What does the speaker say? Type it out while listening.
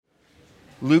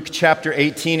Luke chapter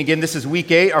 18. Again, this is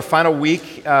week 8, our final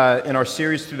week in our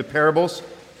series through the parables.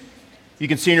 You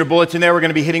can see in your bulletin there, we're going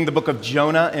to be hitting the book of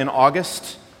Jonah in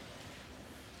August.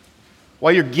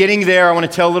 While you're getting there, I want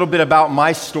to tell a little bit about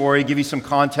my story, give you some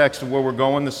context of where we're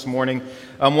going this morning.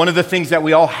 One of the things that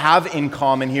we all have in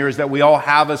common here is that we all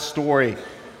have a story.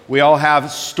 We all have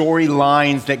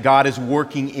storylines that God is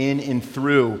working in and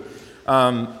through.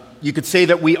 You could say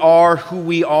that we are who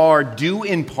we are due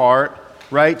in part,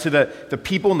 right, to the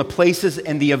people and the places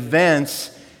and the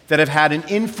events that have had an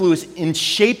influence in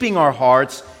shaping our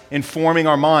hearts and forming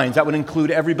our minds. That would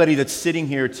include everybody that's sitting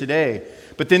here today.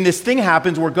 But then this thing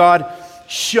happens where God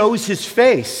shows his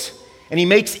face and he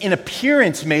makes an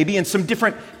appearance maybe in some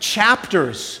different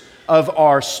chapters of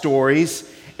our stories.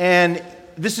 And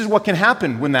this is what can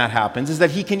happen when that happens, is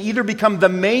that he can either become the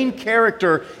main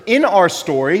character in our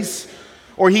stories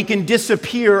or he can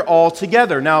disappear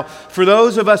altogether. Now, for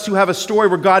those of us who have a story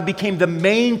where God became the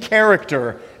main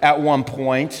character at one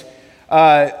point,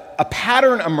 a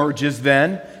pattern emerges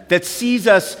then that sees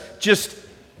us just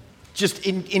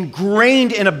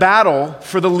ingrained in a battle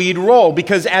for the lead role.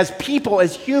 Because as people,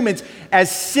 as humans,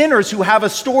 as sinners who have a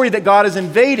story that God has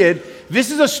invaded, this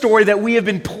is a story that we have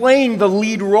been playing the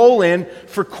lead role in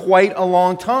for quite a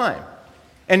long time.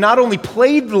 And not only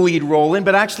played the lead role in,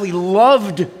 but actually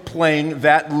loved playing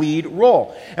that lead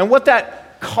role. And what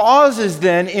that causes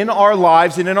then in our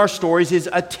lives and in our stories is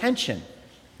a tension.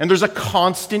 And there's a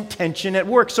constant tension at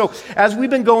work. So as we've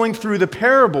been going through the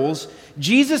parables,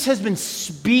 Jesus has been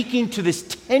speaking to this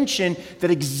tension that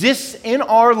exists in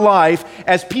our life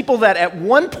as people that at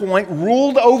one point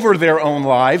ruled over their own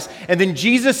lives, and then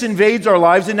Jesus invades our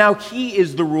lives, and now he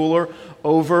is the ruler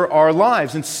over our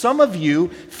lives. And some of you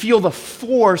feel the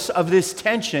force of this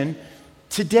tension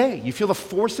today. You feel the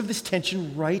force of this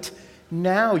tension right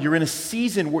now. You're in a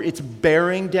season where it's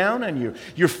bearing down on you.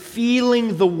 You're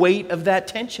feeling the weight of that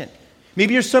tension.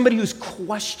 Maybe you're somebody who's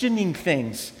questioning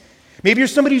things. Maybe you're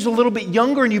somebody who's a little bit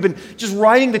younger and you've been just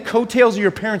riding the coattails of your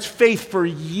parents' faith for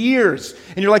years.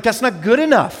 And you're like, that's not good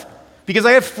enough. Because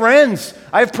I have friends,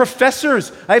 I have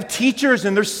professors, I have teachers,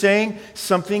 and they're saying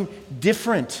something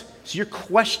different. So you're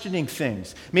questioning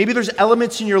things. Maybe there's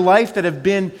elements in your life that have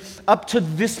been up to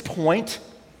this point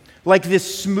like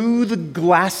this smooth,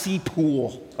 glassy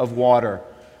pool of water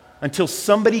until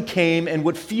somebody came and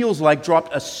what feels like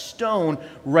dropped a stone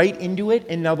right into it,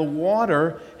 and now the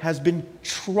water has been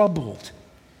troubled.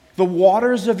 The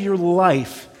waters of your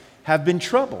life have been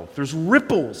troubled. There's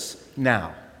ripples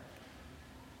now.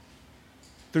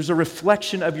 There's a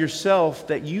reflection of yourself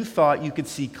that you thought you could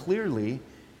see clearly,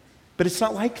 but it's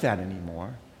not like that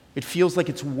anymore. It feels like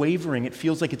it's wavering. It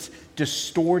feels like it's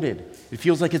distorted. It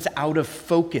feels like it's out of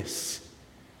focus.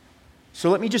 So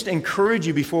let me just encourage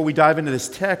you before we dive into this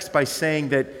text by saying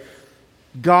that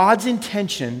God's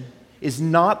intention is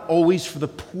not always for the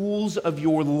pools of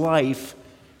your life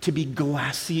to be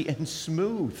glassy and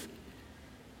smooth.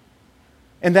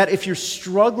 And that if you're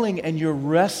struggling and you're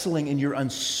wrestling and you're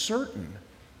uncertain,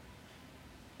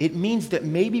 it means that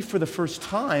maybe for the first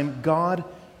time, God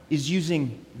is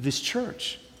using this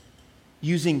church,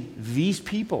 using these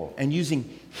people, and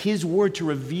using his word to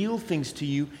reveal things to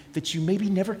you that you maybe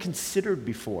never considered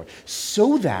before,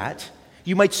 so that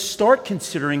you might start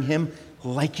considering him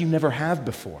like you never have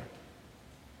before.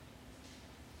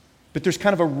 But there's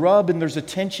kind of a rub and there's a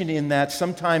tension in that.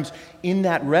 Sometimes in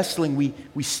that wrestling,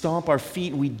 we stomp our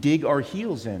feet and we dig our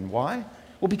heels in. Why?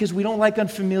 Well, because we don't like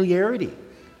unfamiliarity.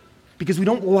 Because we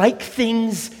don't like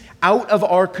things out of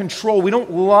our control. We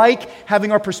don't like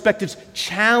having our perspectives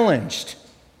challenged.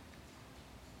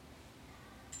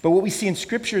 But what we see in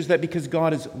Scripture is that because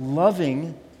God is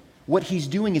loving, what he's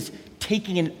doing is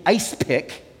taking an ice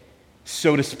pick,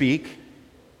 so to speak,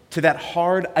 to that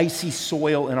hard, icy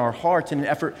soil in our hearts in an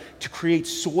effort to create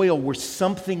soil where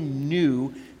something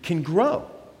new can grow.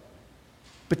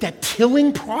 But that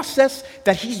tilling process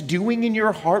that he's doing in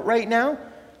your heart right now,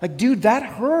 like, dude, that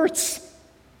hurts.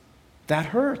 That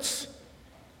hurts.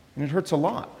 And it hurts a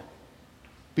lot.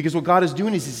 Because what God is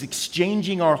doing is he's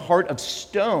exchanging our heart of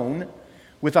stone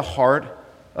with a heart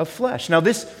of flesh. Now,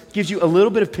 this gives you a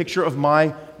little bit of picture of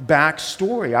my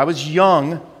backstory. I was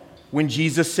young when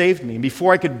Jesus saved me. And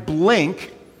before I could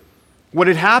blink, what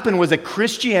had happened was that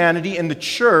Christianity and the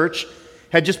church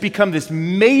had just become this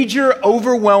major,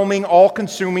 overwhelming,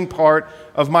 all-consuming part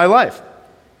of my life.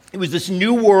 It was this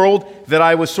new world that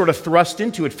I was sort of thrust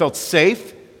into. It felt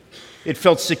safe. It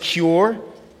felt secure.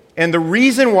 And the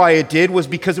reason why it did was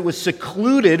because it was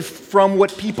secluded from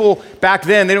what people back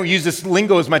then, they don't use this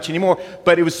lingo as much anymore,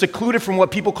 but it was secluded from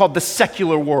what people called the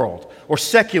secular world, or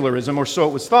secularism, or so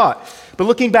it was thought. But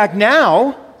looking back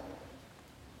now,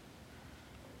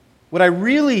 What I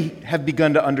really have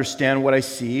begun to understand, what I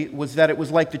see, was that it was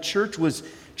like the church was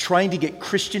trying to get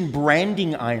Christian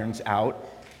branding irons out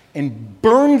and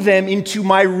burn them into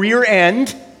my rear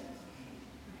end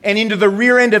and into the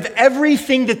rear end of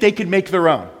everything that they could make their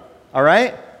own. All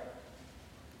right?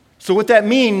 So what that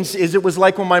means is it was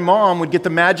like when my mom would get the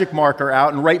magic marker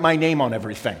out and write my name on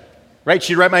everything. Right?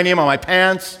 She'd write my name on my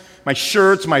pants, my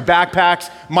shirts, my backpacks,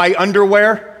 my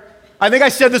underwear. I think I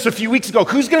said this a few weeks ago.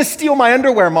 Who's going to steal my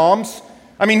underwear, moms?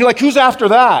 I mean, like, who's after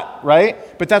that,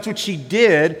 right? But that's what she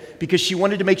did because she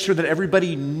wanted to make sure that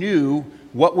everybody knew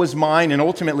what was mine and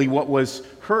ultimately what was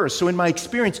hers. So in my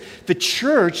experience, the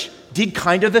church did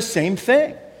kind of the same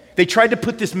thing. They tried to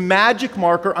put this magic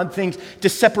marker on things to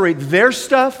separate their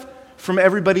stuff from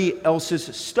everybody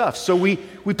else's stuff. So we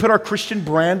put our Christian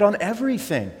brand on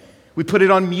everything. We put it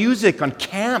on music, on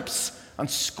camps, on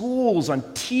schools, on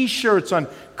t-shirts, on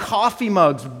coffee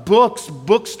mugs, books,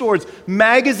 bookstores,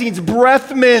 magazines,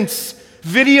 breath mints,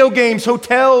 video games,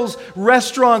 hotels,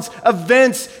 restaurants,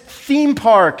 events, theme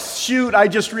parks. Shoot, I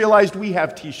just realized we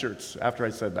have t-shirts after I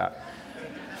said that.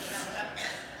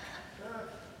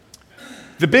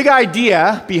 The big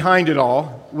idea behind it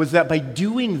all was that by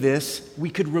doing this, we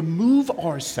could remove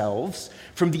ourselves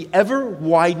from the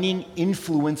ever-widening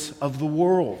influence of the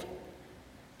world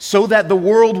so that the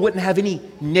world wouldn't have any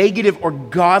negative or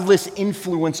godless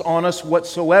influence on us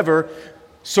whatsoever.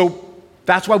 So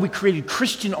that's why we created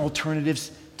Christian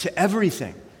alternatives to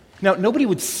everything. Now, nobody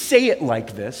would say it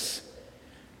like this,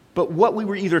 but what we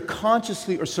were either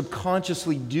consciously or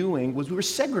subconsciously doing was we were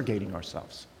segregating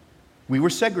ourselves. We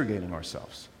were segregating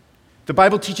ourselves. The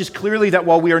Bible teaches clearly that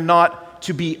while we are not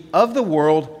to be of the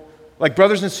world, like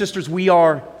brothers and sisters, we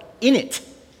are in it.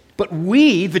 But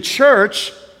we, the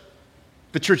churches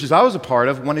I was a part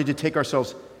of, wanted to take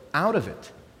ourselves out of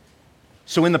it.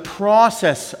 So in the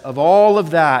process of all of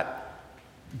that,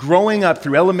 growing up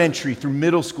through elementary, through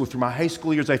middle school, through my high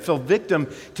school years, I fell victim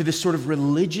to this sort of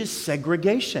religious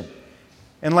segregation.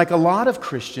 And like a lot of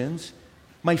Christians,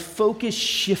 my focus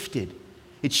shifted.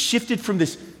 It shifted from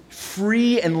this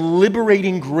free and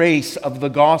liberating grace of the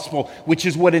gospel, which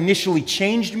is what initially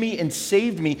changed me and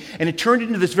saved me, and it turned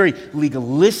into this very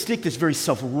legalistic, this very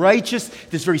self-righteous,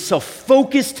 this very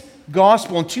self-focused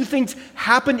gospel. And two things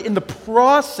happened in the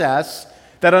process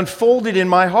that unfolded in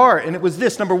my heart, and it was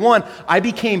this. Number one, I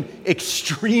became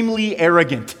extremely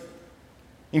arrogant.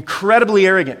 Incredibly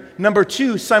arrogant. Number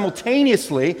two,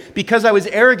 simultaneously, because I was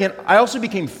arrogant, I also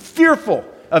became fearful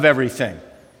of everything.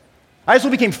 I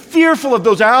also became fearful of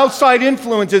those outside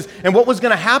influences and what was going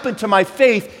to happen to my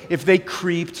faith if they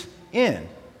creeped in.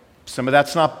 Some of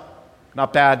that's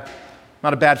not bad,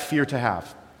 not a bad fear to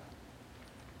have.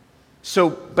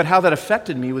 So, but how that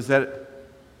affected me was that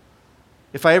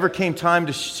if I ever came time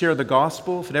to share the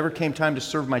gospel, if it ever came time to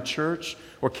serve my church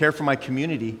or care for my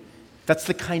community, that's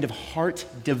the kind of heart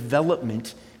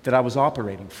development that I was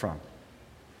operating from.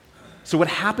 So what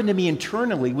happened to me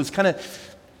internally was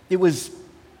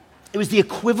it was the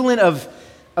equivalent of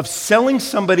selling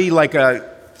somebody like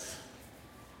a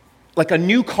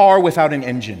new car without an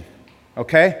engine,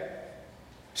 okay?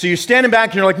 So you're standing back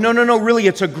and you're like, no, really,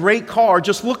 it's a great car,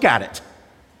 just look at it.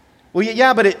 Well,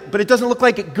 yeah, but it doesn't look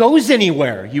like it goes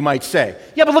anywhere, you might say.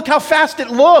 Yeah, but look how fast it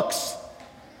looks.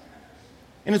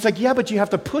 And it's like, yeah, but you have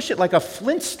to push it like a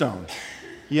Flintstone,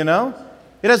 you know?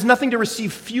 It has nothing to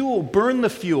receive fuel, burn the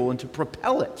fuel, and to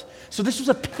propel it. So this was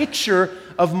a picture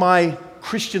of my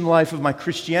Christian life, of my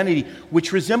Christianity,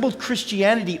 which resembled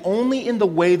Christianity only in the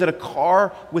way that a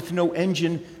car with no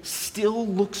engine still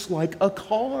looks like a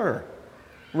car,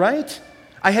 right?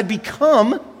 I had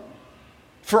become,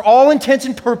 for all intents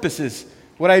and purposes,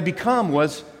 what I had become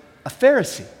was a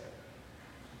Pharisee,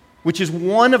 which is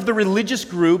one of the religious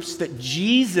groups that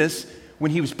Jesus,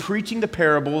 when he was preaching the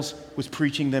parables, was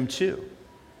preaching them to.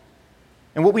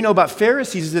 And what we know about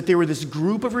Pharisees is that they were this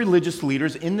group of religious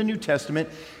leaders in the New Testament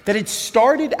that had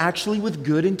started actually with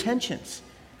good intentions.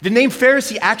 The name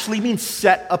Pharisee actually means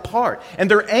set apart.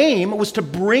 And their aim was to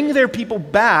bring their people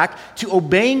back to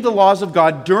obeying the laws of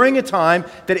God during a time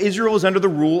that Israel was under the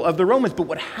rule of the Romans. But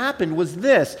what happened was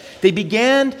this. They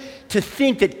began to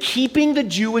think that keeping the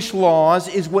Jewish laws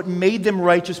is what made them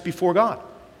righteous before God.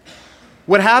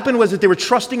 What happened was that they were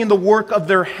trusting in the work of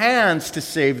their hands to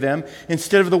save them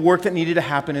instead of the work that needed to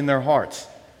happen in their hearts.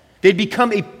 They'd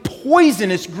become a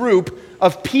poisonous group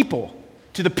of people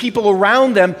to the people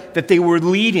around them that they were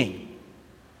leading.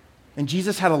 And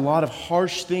Jesus had a lot of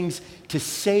harsh things to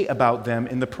say about them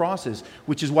in the process,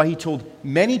 which is why he told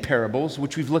many parables,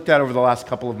 which we've looked at over the last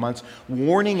couple of months,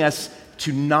 warning us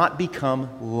to not become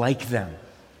like them.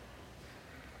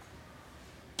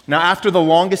 Now, after the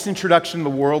longest introduction in the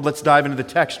world, let's dive into the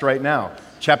text right now.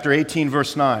 Chapter 18,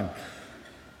 verse 9.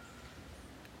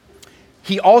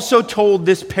 He also told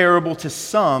this parable to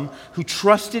some who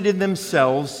trusted in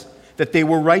themselves that they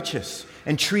were righteous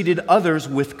and treated others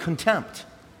with contempt.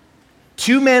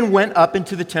 2 men went up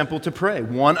into the temple to pray,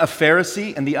 one a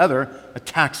Pharisee and the other a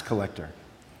tax collector.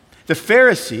 The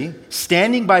Pharisee,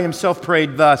 standing by himself,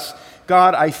 prayed thus,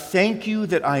 God, I thank you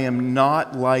that I am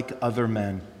not like other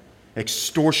men,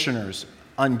 extortioners,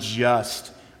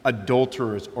 unjust,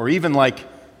 adulterers, or even like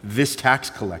this tax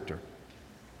collector.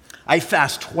 I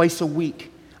fast twice a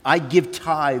week. I give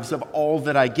tithes of all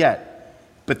that I get.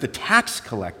 But the tax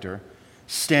collector,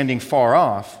 standing far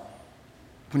off,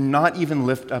 would not even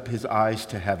lift up his eyes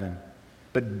to heaven,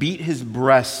 but beat his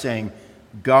breast, saying,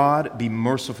 God, be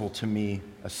merciful to me,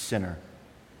 a sinner.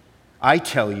 I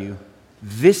tell you,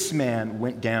 this man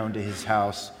went down to his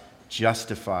house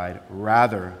justified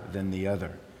rather than the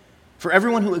other. For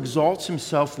everyone who exalts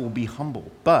himself will be humble,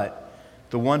 but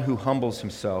the one who humbles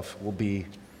himself will be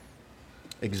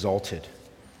exalted.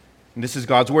 And this is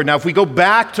God's word. Now, if we go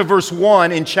back to verse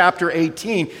 1 in chapter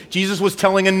 18, Jesus was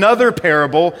telling another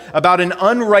parable about an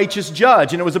unrighteous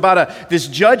judge. And it was about this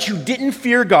judge who didn't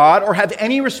fear God or have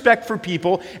any respect for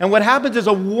people. And what happens is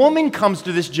a woman comes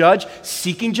to this judge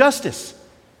seeking justice.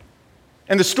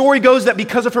 And the story goes that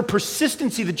because of her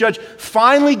persistency, the judge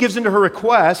finally gives in to her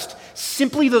request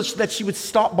simply that she would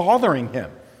stop bothering him.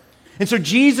 And so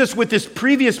Jesus, with this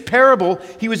previous parable,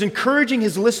 he was encouraging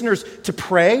his listeners to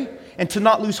pray and to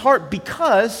not lose heart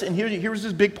because, and here's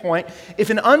his big point, if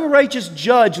an unrighteous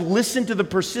judge listened to the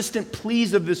persistent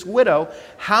pleas of this widow,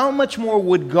 how much more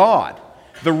would God,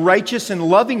 the righteous and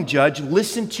loving judge,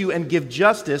 listen to and give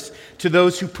justice to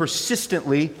those who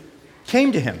persistently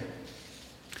came to him?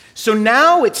 So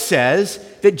now it says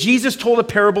that Jesus told a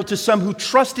parable to some who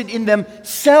trusted in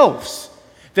themselves,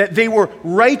 that they were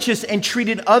righteous and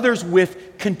treated others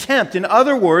with contempt. In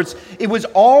other words, it was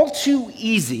all too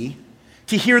easy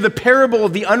to hear the parable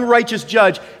of the unrighteous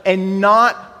judge and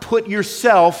not put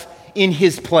yourself in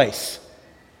his place.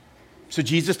 So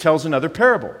Jesus tells another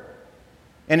parable.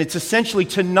 And it's essentially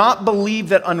to not believe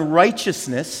that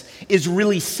unrighteousness is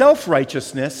really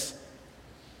self-righteousness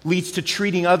leads to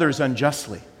treating others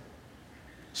unjustly.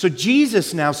 So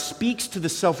Jesus now speaks to the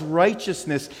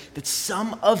self-righteousness that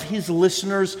some of his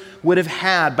listeners would have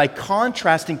had by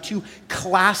contrasting two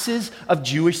classes of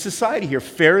Jewish society here,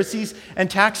 Pharisees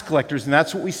and tax collectors. And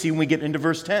that's what we see when we get into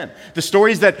verse 10. The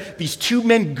story is that these 2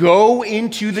 men go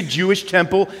into the Jewish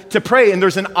temple to pray. And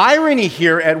there's an irony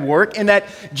here at work in that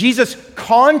Jesus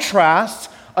contrasts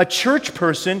a church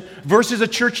person versus a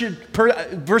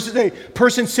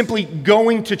person simply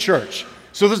going to church.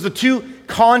 So those are the 2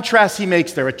 contrasts he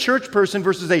makes there, a church person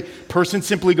versus a person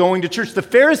simply going to church. The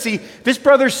Pharisee, this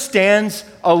brother stands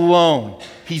alone.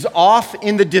 He's off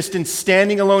in the distance,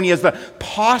 standing alone. He has the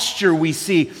posture we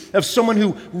see of someone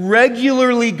who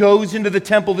regularly goes into the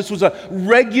temple. This was a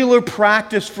regular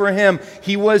practice for him.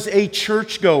 He was a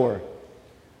churchgoer.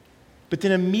 But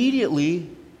then immediately,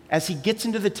 as he gets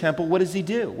into the temple, what does he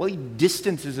do? Well, he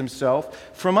distances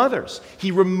himself from others. He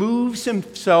removes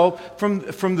himself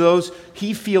from those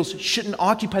he feels shouldn't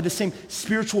occupy the same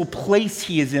spiritual place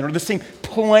he is in or the same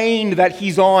plane that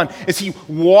he's on as he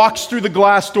walks through the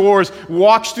glass doors,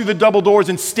 walks through the double doors,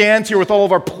 and stands here with all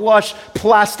of our plush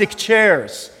plastic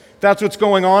chairs. That's what's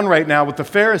going on right now with the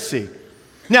Pharisee.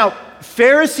 Now,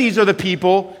 Pharisees are the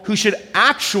people who should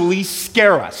actually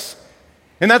scare us.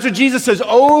 And that's what Jesus says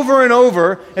over and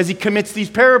over as he commits these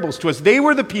parables to us. They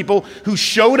were the people who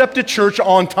showed up to church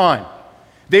on time.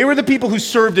 They were the people who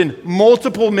served in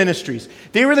multiple ministries.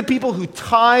 They were the people who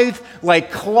tithed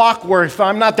like clockwork.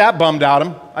 I'm not that bummed out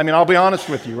them. I mean, I'll be honest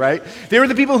with you, right? They were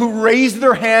the people who raised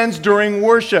their hands during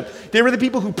worship. They were the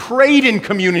people who prayed in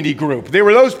community group. They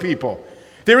were those people.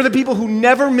 They were the people who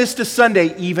never missed a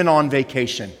Sunday, even on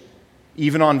vacation.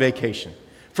 Even on vacation.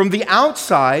 From the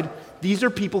outside, these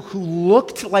are people who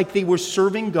looked like they were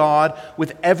serving God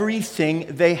with everything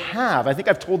they have. I think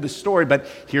I've told this story, but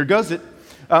here goes it.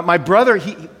 My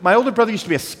older brother used to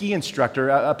be a ski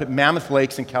instructor up at Mammoth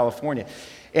Lakes in California.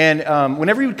 And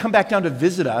whenever he would come back down to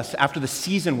visit us after the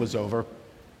season was over,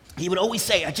 he would always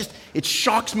say, it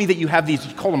shocks me that you have these,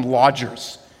 he called them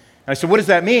lodgers. And I said, what does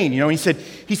that mean? He said,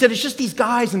 it's just these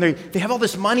guys and they have all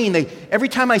this money and every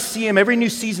time I see them, every new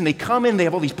season, they come in, they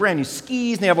have all these brand new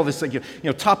skis and they have all this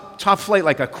top flight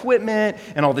like equipment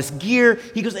and all this gear.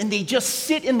 He goes, and they just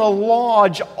sit in the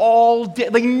lodge all day.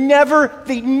 They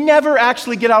never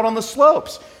actually get out on the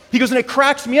slopes. He goes, and it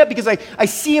cracks me up because I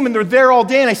see them and they're there all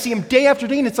day and I see them day after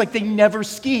day and it's like they never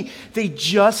ski. They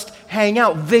just hang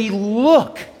out. They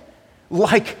look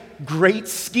like great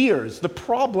skiers. The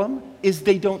problem is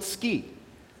they don't ski,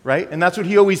 right? And that's what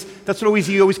he always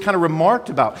kind of remarked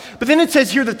about. But then it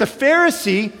says here that the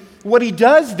Pharisee, what he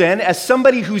does then, as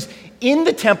somebody who's in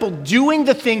the temple doing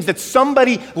the things that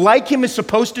somebody like him is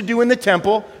supposed to do in the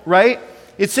temple, right?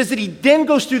 It says that he then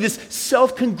goes through this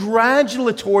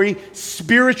self-congratulatory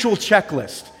spiritual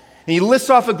checklist. And he lists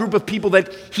off a group of people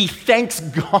that he thanks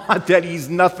God that he's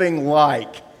nothing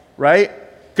like, right?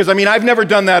 Because, I mean, I've never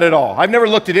done that at all. I've never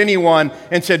looked at anyone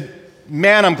and said,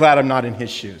 man, I'm glad I'm not in his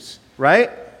shoes,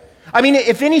 right? I mean,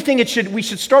 if anything, we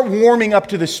should start warming up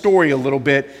to the story a little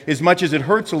bit, as much as it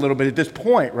hurts a little bit at this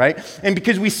point, right? And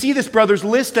because we see this brother's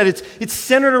list that it's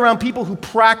centered around people who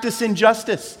practice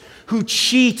injustice, who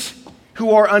cheat,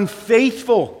 who are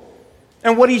unfaithful.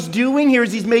 And what he's doing here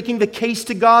is he's making the case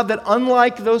to God that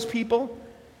unlike those people,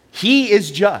 he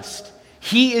is just,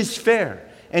 he is fair,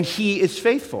 and he is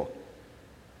faithful.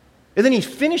 And then he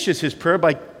finishes his prayer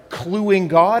by cluing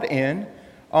God in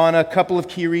on a couple of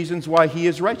key reasons why he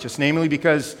is righteous, namely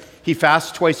because he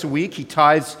fasts twice a week, he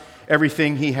tithes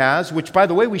everything he has, which, by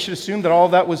the way, we should assume that all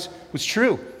of that was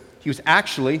true. He was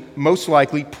actually, most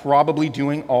likely, probably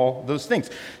doing all those things.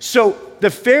 So the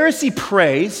Pharisee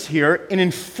prays here an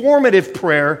informative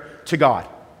prayer to God.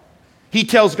 He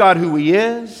tells God who he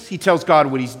is. He tells God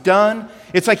what he's done.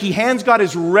 It's like he hands God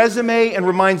his resume and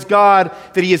reminds God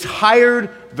that he has hired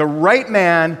the right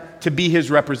man to be his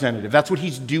representative. That's what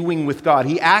he's doing with God.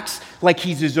 He acts like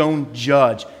he's his own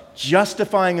judge,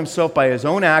 justifying himself by his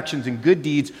own actions and good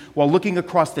deeds while looking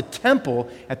across the temple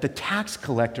at the tax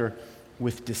collector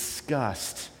with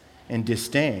disgust and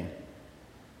disdain.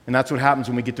 And that's what happens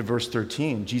when we get to verse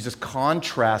 13. Jesus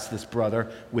contrasts this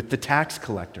brother with the tax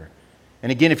collector.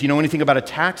 And again, if you know anything about a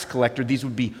tax collector, these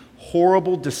would be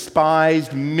horrible,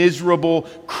 despised, miserable,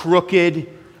 crooked,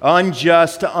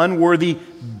 unjust, unworthy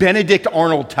Benedict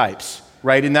Arnold types,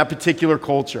 right, in that particular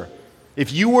culture.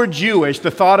 If you were Jewish,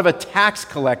 the thought of a tax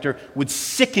collector would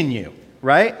sicken you,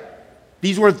 right?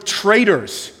 These were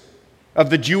traitors of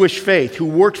the Jewish faith who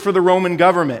worked for the Roman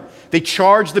government. They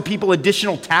charged the people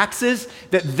additional taxes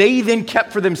that they then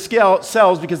kept for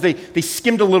themselves because they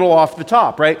skimmed a little off the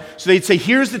top, right? So they'd say,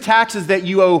 here's the taxes that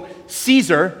you owe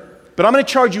Caesar, but I'm going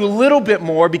to charge you a little bit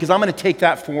more because I'm going to take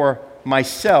that for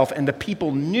myself. And the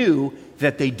people knew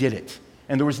that they did it,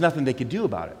 and there was nothing they could do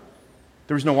about it.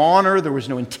 There was no honor, there was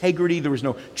no integrity, there was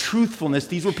no truthfulness.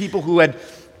 These were people who had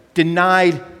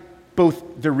denied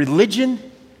both their religion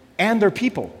and their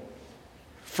people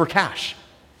for cash,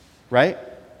 right?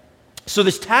 So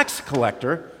this tax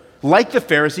collector, like the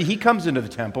Pharisee, he comes into the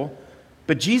temple,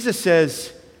 but Jesus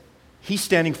says he's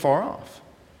standing far off.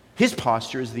 His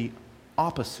posture is the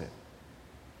opposite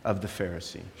of the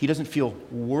Pharisee. He doesn't feel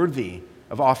worthy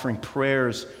of offering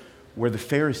prayers where the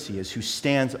Pharisee is, who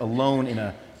stands alone in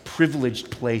a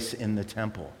privileged place in the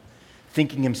temple,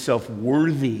 thinking himself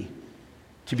worthy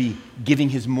to be giving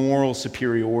his moral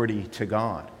superiority to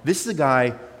God. This is a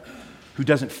guy who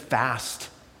doesn't fast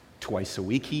twice a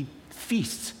week, he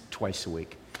feasts twice a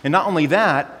week. And not only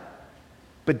that,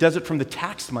 but does it from the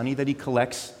tax money that he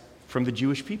collects from the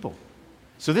Jewish people.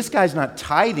 So this guy's not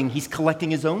tithing, he's collecting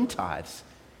his own tithes,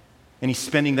 and he's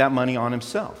spending that money on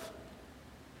himself.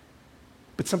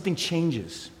 But something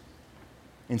changes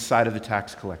inside of the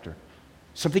tax collector.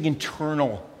 Something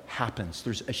internal happens.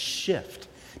 There's a shift.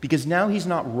 Because now he's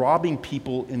not robbing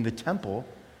people in the temple,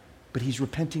 but he's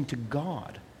repenting to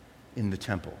God in the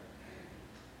temple.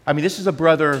 I mean, this is a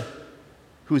brother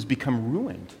who has become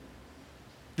ruined.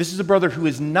 This is a brother who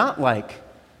is not like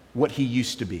what he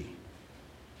used to be.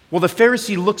 Well, the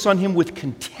Pharisee looks on him with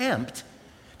contempt.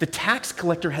 The tax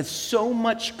collector has so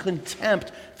much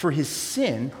contempt for his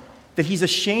sin that he's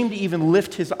ashamed to even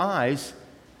lift his eyes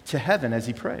to heaven as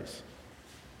he prays.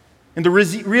 And the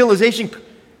realization,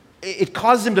 it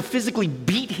causes him to physically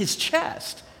beat his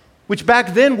chest, which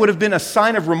back then would have been a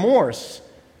sign of remorse.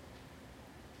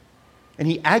 And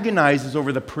he agonizes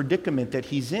over the predicament that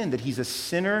he's in, that he's a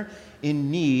sinner in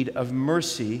need of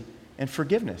mercy and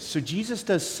forgiveness. So Jesus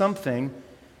does something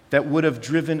that would have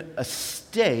driven a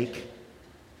stake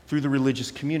through the religious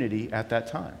community at that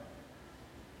time.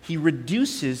 He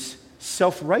reduces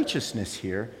self-righteousness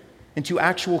here into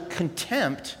actual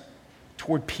contempt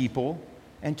toward people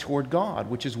and toward God,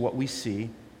 which is what we see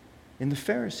in the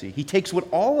Pharisee. He takes what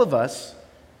all of us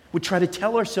would try to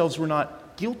tell ourselves we're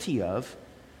not guilty of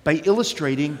by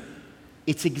illustrating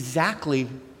it's exactly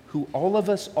who all of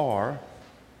us are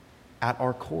at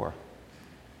our core.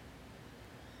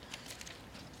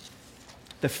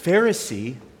 The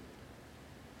Pharisee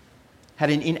had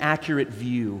an inaccurate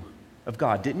view of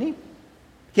God, didn't he?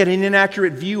 He had an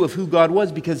inaccurate view of who God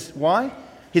was because why?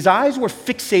 His eyes were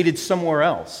fixated somewhere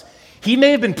else. He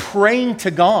may have been praying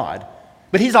to God,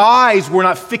 but his eyes were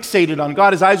not fixated on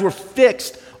God. His eyes were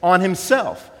fixed on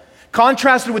himself.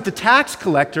 Contrasted with the tax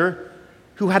collector,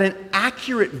 who had an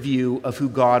accurate view of who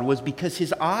God was because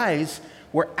his eyes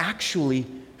were actually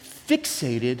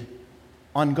fixated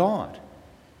on God.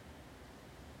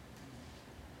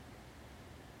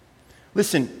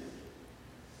 Listen,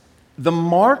 the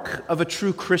mark of a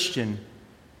true Christian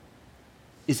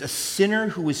is a sinner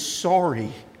who is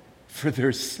sorry for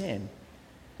their sin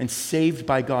and saved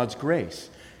by God's grace.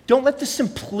 Don't let the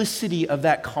simplicity of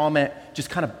that comment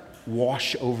just kind of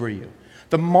wash over you.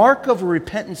 The mark of a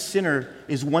repentant sinner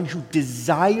is one who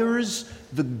desires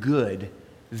the good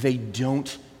they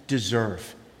don't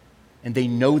deserve, and they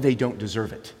know they don't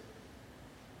deserve it.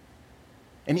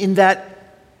 And in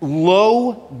that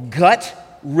low,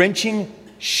 gut-wrenching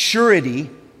surety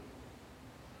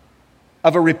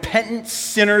of a repentant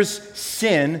sinner's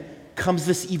sin comes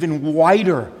this even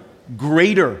wider,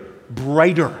 greater,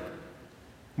 brighter,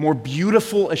 more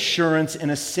beautiful assurance in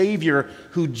a Savior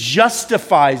who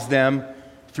justifies them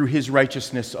through his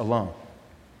righteousness alone.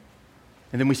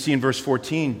 And then we see in verse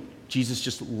 14, Jesus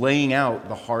just laying out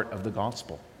the heart of the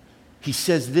gospel. He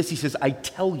says this, he says, I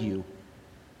tell you,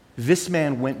 this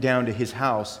man went down to his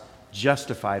house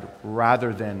justified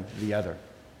rather than the other.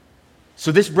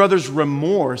 So this brother's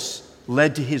remorse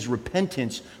led to his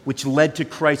repentance, which led to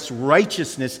Christ's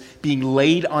righteousness being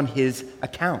laid on his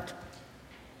account.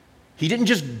 He didn't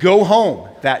just go home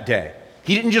that day.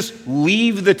 He didn't just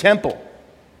leave the temple.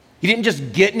 He didn't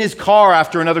just get in his car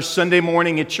after another Sunday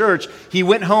morning at church. He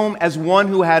went home as one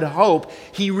who had hope.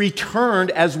 He returned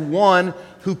as one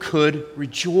who could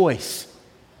rejoice.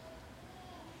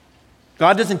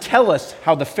 God doesn't tell us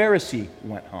how the Pharisee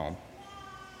went home.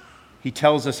 He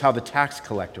tells us how the tax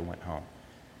collector went home.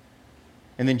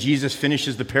 And then Jesus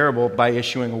finishes the parable by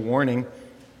issuing a warning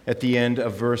at the end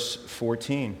of verse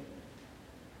 14.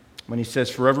 When he says,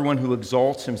 for everyone who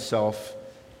exalts himself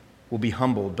will be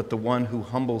humbled, but the one who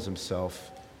humbles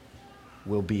himself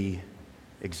will be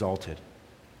exalted.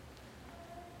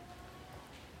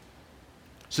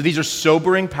 So these are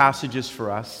sobering passages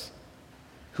for us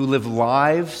who live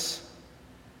lives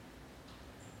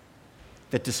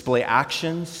that display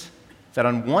actions that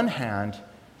on one hand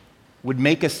would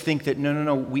make us think that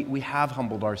no, we have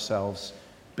humbled ourselves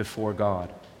before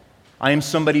God. I am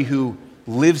somebody who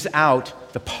lives out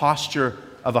the posture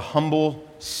of a humble,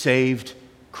 saved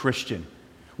Christian.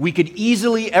 We could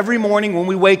easily, every morning when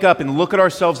we wake up and look at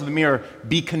ourselves in the mirror,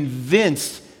 be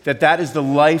convinced that that is the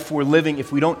life we're living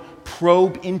if we don't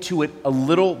probe into it a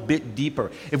little bit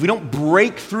deeper. If we don't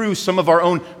break through some of our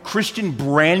own Christian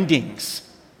brandings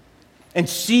and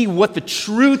see what the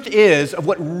truth is of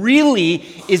what really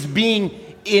is being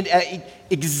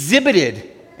exhibited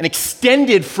and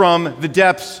extended from the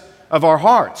depths of our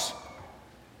hearts.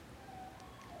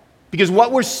 Because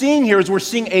what we're seeing here is we're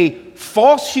seeing a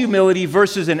false humility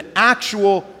versus an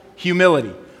actual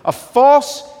humility. A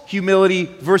false humility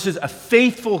versus a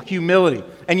faithful humility.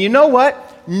 And you know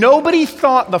what? Nobody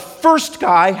thought the first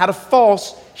guy had a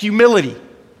false humility.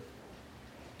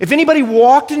 If anybody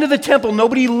walked into the temple,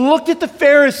 nobody looked at the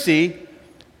Pharisee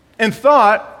and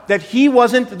thought that he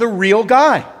wasn't the real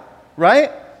guy, right?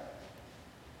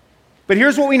 But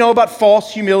here's what we know about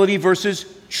false humility versus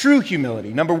true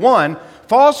humility. Number one,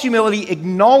 false humility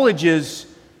acknowledges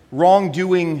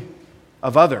wrongdoing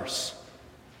of others.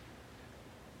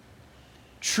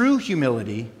 True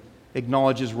humility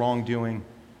acknowledges wrongdoing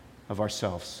of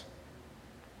ourselves.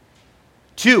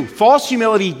 Two, false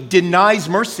humility denies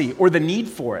mercy or the need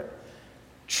for it.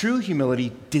 True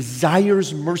humility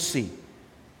desires mercy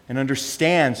and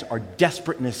understands our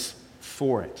desperateness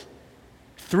for it.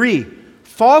 Three,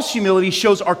 false humility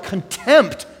shows our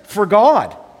contempt for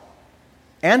God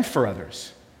and for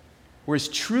others, whereas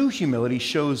true humility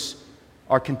shows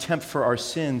our contempt for our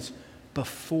sins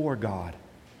before God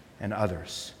and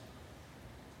others.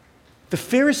 The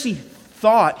Pharisee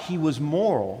thought he was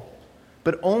moral,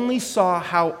 but only saw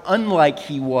how unlike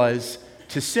he was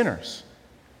to sinners.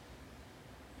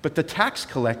 But the tax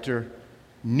collector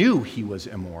knew he was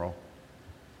immoral,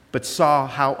 but saw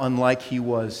how unlike he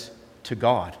was to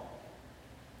God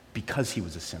because he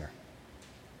was a sinner.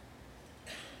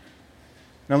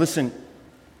 Now listen,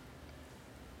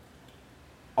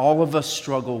 all of us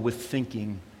struggle with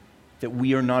thinking that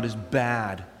we are not as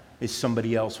bad as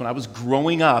somebody else. When I was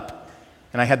growing up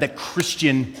and I had that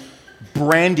Christian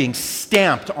branding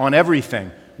stamped on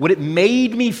everything, what it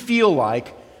made me feel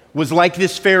like was like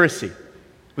this Pharisee.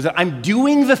 Was that I'm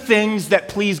doing the things that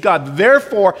please God.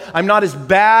 Therefore, I'm not as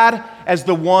bad as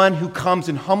the one who comes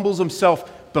and humbles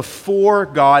himself before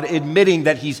God, admitting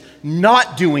that he's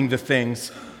not doing the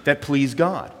things that please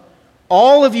God.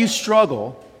 All of you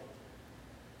struggle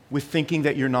with thinking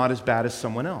that you're not as bad as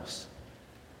someone else.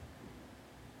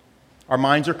 Our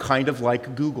minds are kind of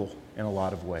like Google in a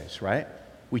lot of ways, right?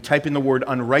 We type in the word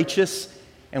unrighteous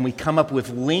and we come up with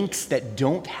links that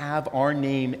don't have our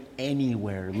name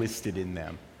anywhere listed in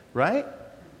them, right?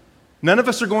 None of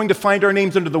us are going to find our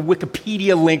names under the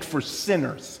Wikipedia link for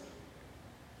sinners.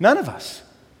 None of us.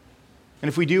 And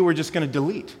if we do, we're just going to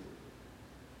delete.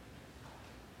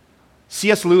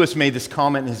 C.S. Lewis made this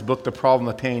comment in his book, The Problem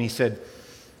of Pain. He said,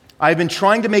 "I've been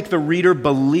trying to make the reader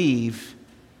believe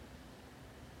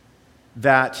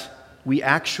that we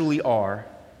actually are,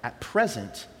 at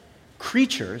present,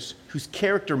 creatures whose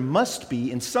character must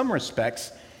be, in some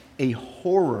respects, a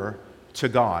horror to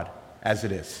God as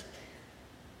it is."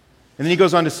 And then he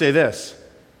goes on to say this,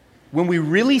 "When we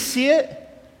really see it,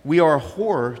 we are a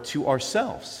horror to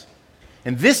ourselves.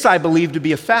 And this I believe to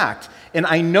be a fact. And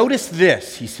I notice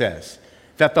this," he says,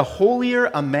 "that the holier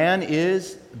a man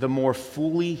is, the more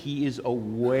fully he is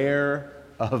aware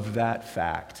of that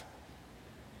fact."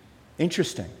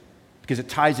 Interesting, because it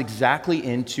ties exactly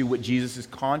into what Jesus is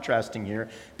contrasting here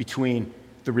between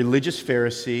the religious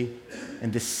Pharisee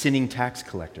and the sinning tax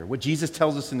collector. What Jesus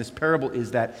tells us in this parable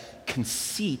is that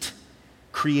conceit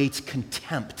creates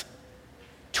contempt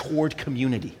toward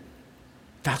community.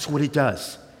 That's what it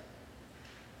does.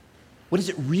 What does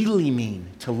it really mean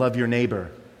to love your neighbor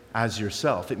as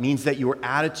yourself? It means that your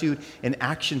attitude and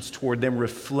actions toward them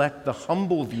reflect the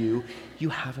humble view you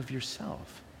have of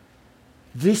yourself.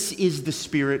 This is the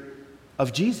spirit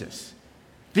of Jesus.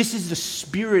 This is the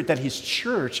spirit that his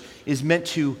church is meant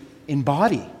to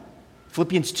embody.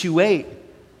 Philippians 2:8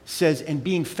 says, "And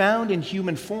being found in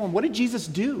human form," what did Jesus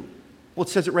do? Well, it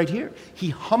says it right here. He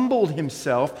humbled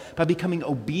himself by becoming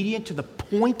obedient to the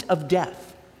point of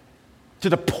death, to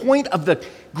the point of the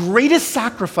greatest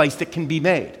sacrifice that can be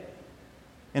made.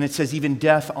 And it says even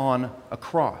death on a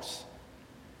cross.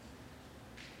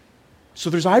 So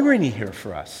there's irony here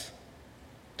for us.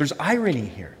 There's irony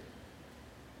here.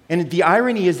 And the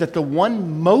irony is that the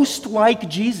one most like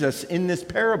Jesus in this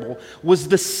parable was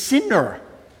the sinner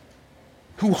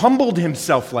who humbled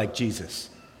himself like Jesus.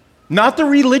 Not the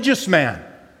religious man,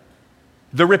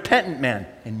 the repentant man.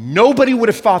 And nobody would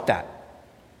have thought that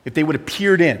if they would have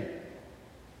peered in.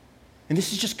 And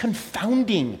this is just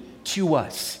confounding to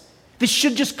us. This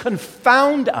should just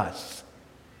confound us.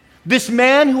 This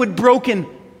man who had broken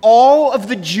all of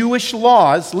the Jewish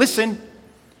laws, listen,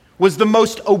 was the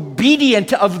most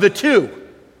obedient of the two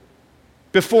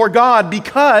before God,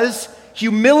 because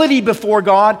humility before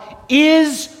God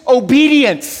is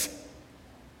obedience.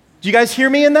 Do you guys hear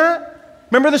me in that?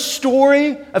 Remember the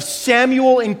story of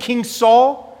Samuel and King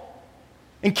Saul?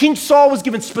 And King Saul was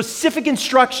given specific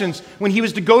instructions when he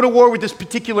was to go to war with this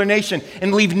particular nation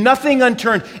and leave nothing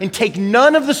unturned and take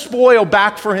none of the spoil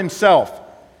back for himself.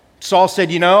 Saul said,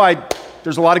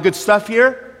 there's a lot of good stuff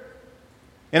here.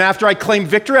 And after I claim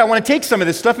victory, I want to take some of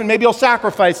this stuff and maybe I'll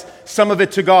sacrifice some of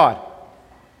it to God.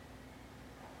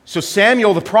 So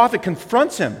Samuel, the prophet,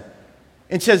 confronts him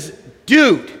and says,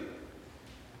 "Dude,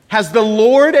 has the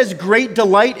Lord as great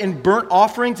delight in burnt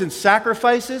offerings and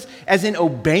sacrifices as in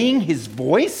obeying his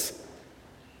voice?"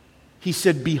 He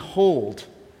said, "Behold,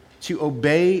 to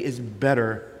obey is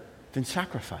better than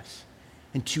sacrifice,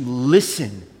 and to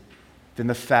listen than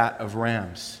the fat of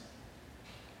rams."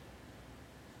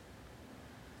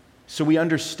 So we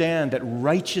understand that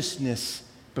righteousness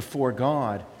before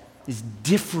God is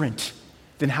different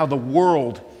than how the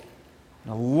world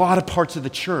and a lot of parts of the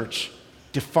church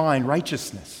define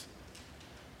righteousness.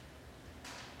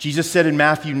 Jesus said in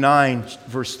Matthew 9,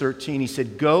 verse 13, he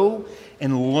said, "Go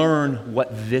and learn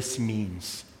what this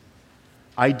means.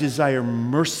 I desire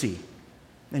mercy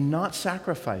and not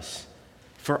sacrifice,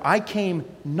 for I came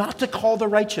not to call the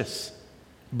righteous,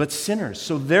 but sinners."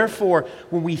 So therefore,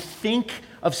 when we think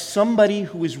of somebody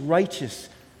who is righteous,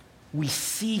 we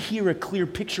see here a clear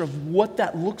picture of what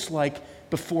that looks like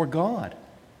before God,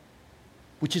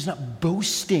 which is not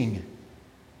boasting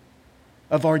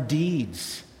of our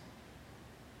deeds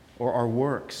or our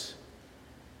works,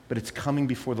 but it's coming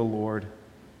before the Lord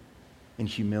in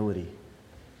humility.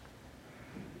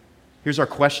 Here's our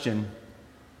question.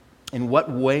 In what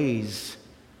ways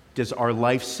does our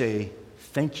life say,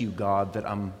 "Thank you, God, that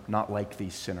I'm not like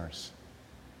these sinners,"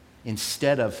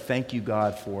 instead of "Thank you,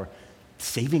 God, for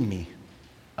saving me,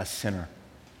 a sinner"?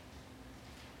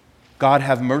 God,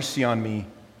 have mercy on me,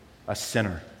 a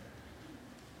sinner.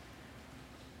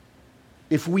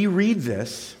 If we read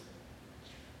this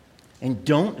and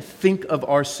don't think of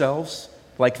ourselves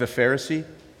like the Pharisee,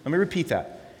 let me repeat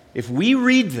that. if we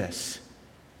read this,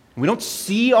 we don't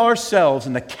see ourselves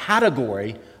in the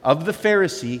category of the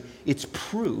Pharisee, it's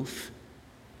proof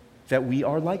that we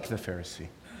are like the Pharisee.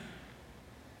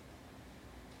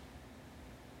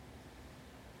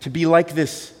 To be like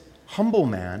this humble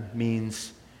man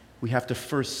means we have to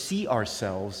first see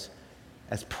ourselves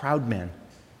as proud men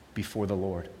before the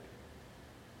Lord.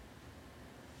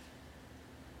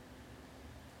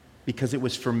 Because it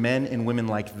was for men and women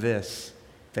like this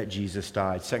that Jesus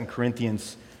died. 2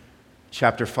 Corinthians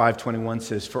chapter 5:21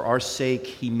 says, "For our sake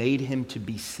he made him to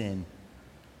be sin,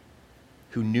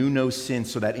 who knew no sin,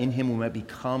 so that in him we might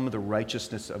become the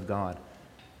righteousness of God."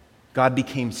 God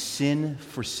became sin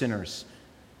for sinners.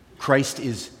 Christ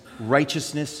is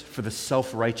righteousness for the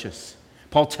self-righteous.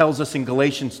 Paul tells us in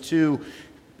Galatians 2,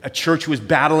 a church who was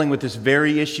battling with this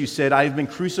very issue said, "I have been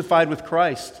crucified with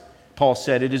Christ." Paul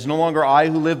said, "It is no longer I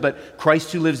who live, but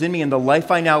Christ who lives in me. And the life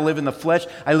I now live in the flesh,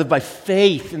 I live by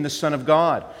faith in the Son of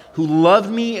God, who loved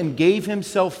me and gave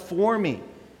himself for me."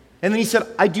 And then he said,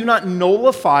 "I do not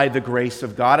nullify the grace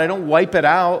of God. I don't wipe it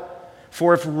out.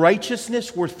 For if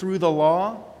righteousness were through the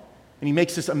law," and he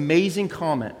makes this amazing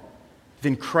comment,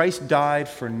 "then Christ died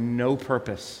for no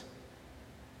purpose."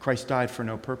 Christ died for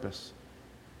no purpose.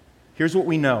 Here's what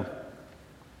we know.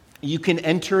 You can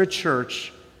enter a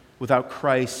church without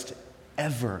Christ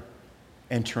ever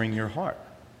entering your heart.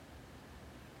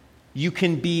 You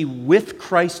can be with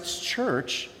Christ's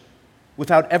church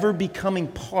without ever becoming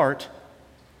part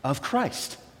of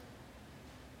Christ.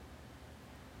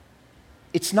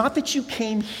 It's not that you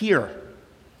came here,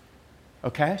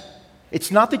 okay?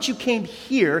 It's not that you came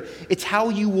here, it's how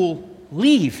you will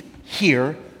leave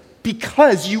here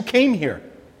because you came here.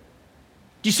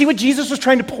 Do you see what Jesus was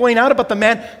trying to point out about the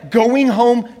man going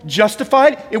home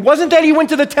justified? It wasn't that he went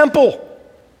to the temple.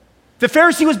 The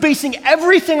Pharisee was basing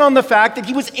everything on the fact that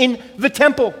he was in the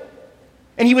temple.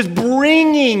 And he was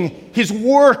bringing his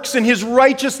works and his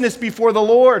righteousness before the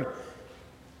Lord.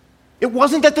 It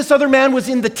wasn't that this other man was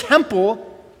in the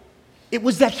temple. It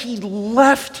was that he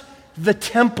left the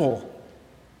temple,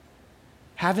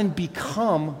 having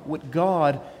become what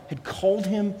God had called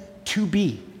him to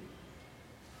be.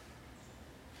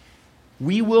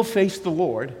 We will face the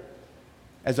Lord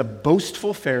as a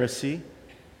boastful Pharisee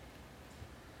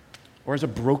or as a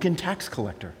broken tax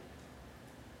collector.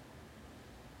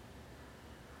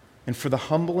 And for the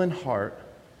humble in heart,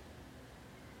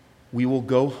 we will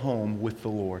go home with the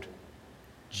Lord,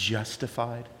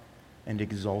 justified and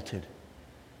exalted.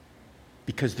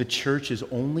 Because the church is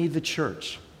only the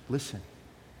church, listen,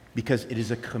 because it is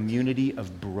a community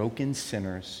of broken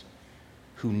sinners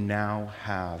who now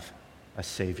have a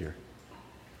Savior.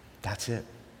 That's it.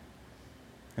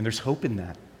 And there's hope in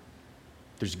that.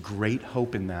 There's great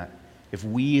hope in that. If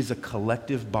we as a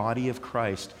collective body of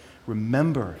Christ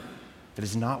remember that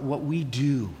it's not what we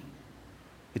do,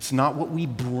 it's not what we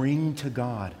bring to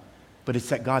God, but it's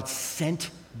that God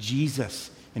sent Jesus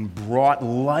and brought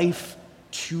life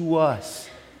to us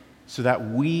so that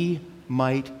we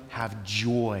might have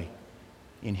joy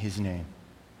in his name,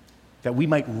 that we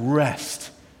might rest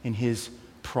in his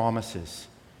promises,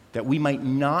 that we might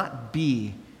not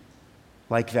be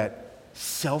like that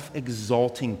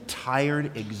self-exalting,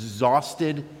 tired,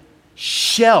 exhausted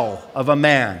shell of a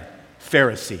man,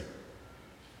 Pharisee,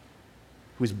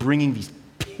 who is bringing these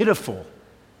pitiful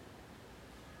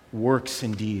works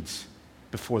and deeds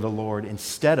before the Lord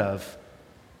instead of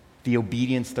the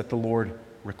obedience that the Lord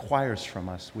requires from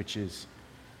us, which is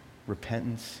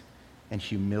repentance and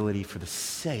humility for the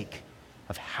sake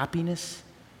of happiness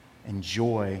and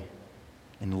joy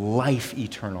and life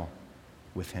eternal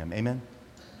with him. Amen?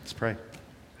 Let's pray.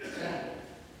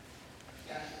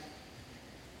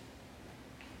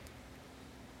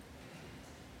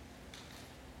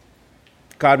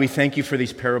 God, we thank you for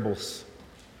these parables.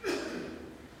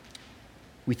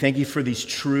 We thank you for these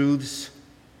truths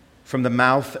from the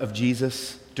mouth of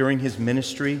Jesus during his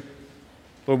ministry.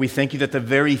 Lord, we thank you that the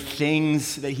very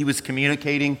things that he was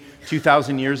communicating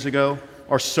 2,000 years ago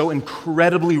are so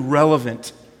incredibly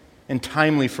relevant and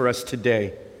timely for us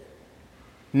today.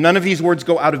 None of these words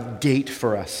go out of date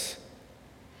for us.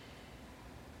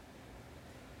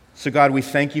 So God, we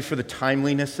thank you for the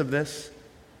timeliness of this.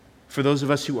 For those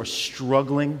of us who are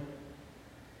struggling,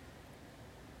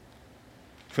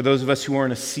 for those of us who are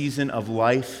in a season of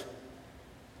life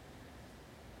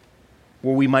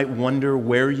where we might wonder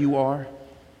where you are,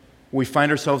 where we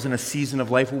find ourselves in a season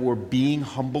of life where we're being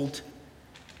humbled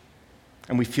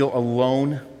and we feel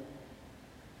alone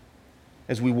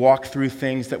as we walk through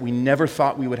things that we never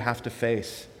thought we would have to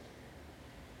face.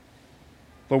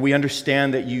 Lord, we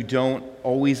understand that you don't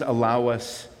always allow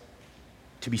us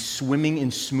to be swimming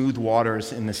in smooth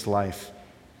waters in this life.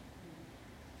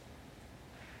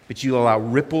 But you allow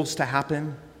ripples to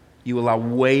happen. You allow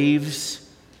waves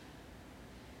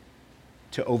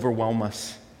to overwhelm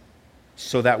us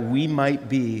so that we might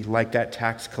be like that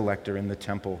tax collector in the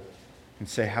temple and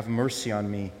say, have mercy on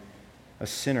me, a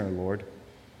sinner, Lord.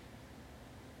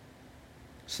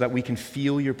 So that we can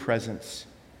feel your presence,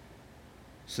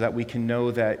 so that we can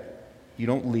know that you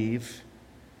don't leave,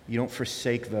 you don't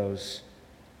forsake those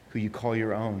who you call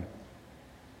your own.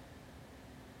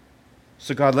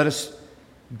 So God, let us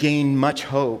gain much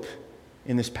hope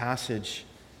in this passage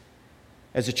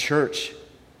as a church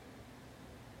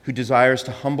who desires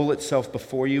to humble itself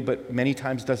before you, but many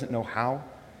times doesn't know how.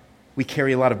 We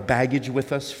carry a lot of baggage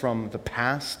with us from the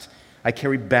past. I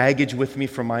carry baggage with me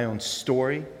from my own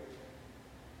story.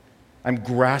 I'm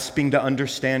grasping to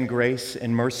understand grace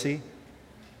and mercy.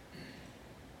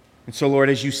 And so, Lord,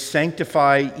 as you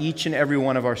sanctify each and every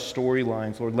one of our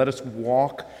storylines, Lord, let us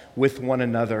walk with one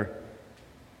another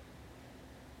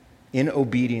in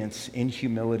obedience, in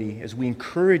humility, as we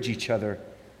encourage each other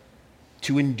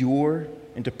to endure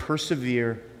and to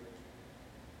persevere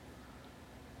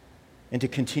and to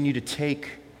continue to take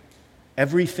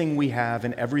everything we have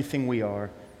and everything we are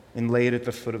and lay it at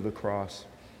the foot of the cross.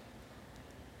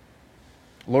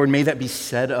 Lord, may that be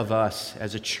said of us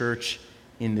as a church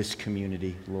in this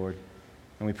community, Lord.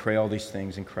 And we pray all these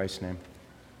things in Christ's name.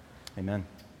 Amen.